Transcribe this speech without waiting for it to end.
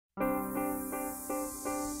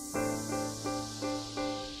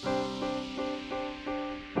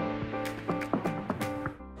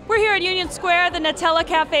at Union Square, the Nutella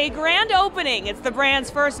Cafe grand opening. It's the brand's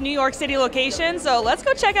first New York City location, so let's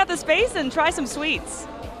go check out the space and try some sweets.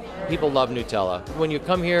 People love Nutella. When you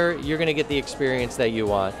come here, you're going to get the experience that you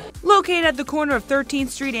want. Located at the corner of 13th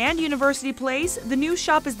Street and University Place, the new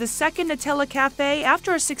shop is the second Nutella Cafe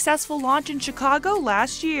after a successful launch in Chicago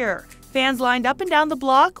last year. Fans lined up and down the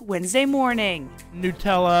block Wednesday morning.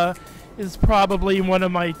 Nutella is probably one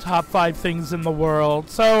of my top 5 things in the world,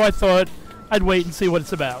 so I thought I'd wait and see what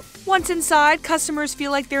it's about. Once inside, customers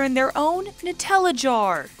feel like they're in their own Nutella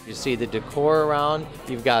jar. You see the decor around.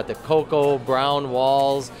 You've got the cocoa brown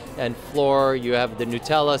walls and floor. You have the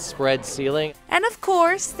Nutella spread ceiling. And of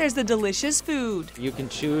course, there's the delicious food. You can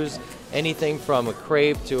choose anything from a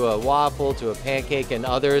crepe to a waffle to a pancake and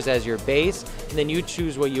others as your base, and then you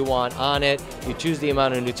choose what you want on it. You choose the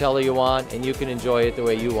amount of Nutella you want, and you can enjoy it the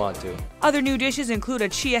way you want to. Other new dishes include a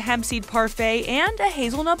chia hemp seed parfait and a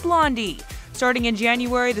hazelnut blondie. Starting in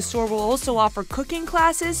January, the store will also offer cooking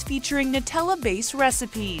classes featuring Nutella-based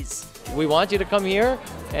recipes. We want you to come here,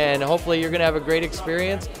 and hopefully you're going to have a great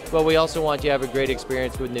experience, but we also want you to have a great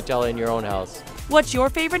experience with Nutella in your own house. What's your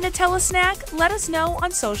favorite Nutella snack? Let us know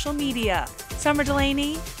on social media. Summer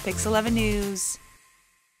Delaney, Pix 11 News.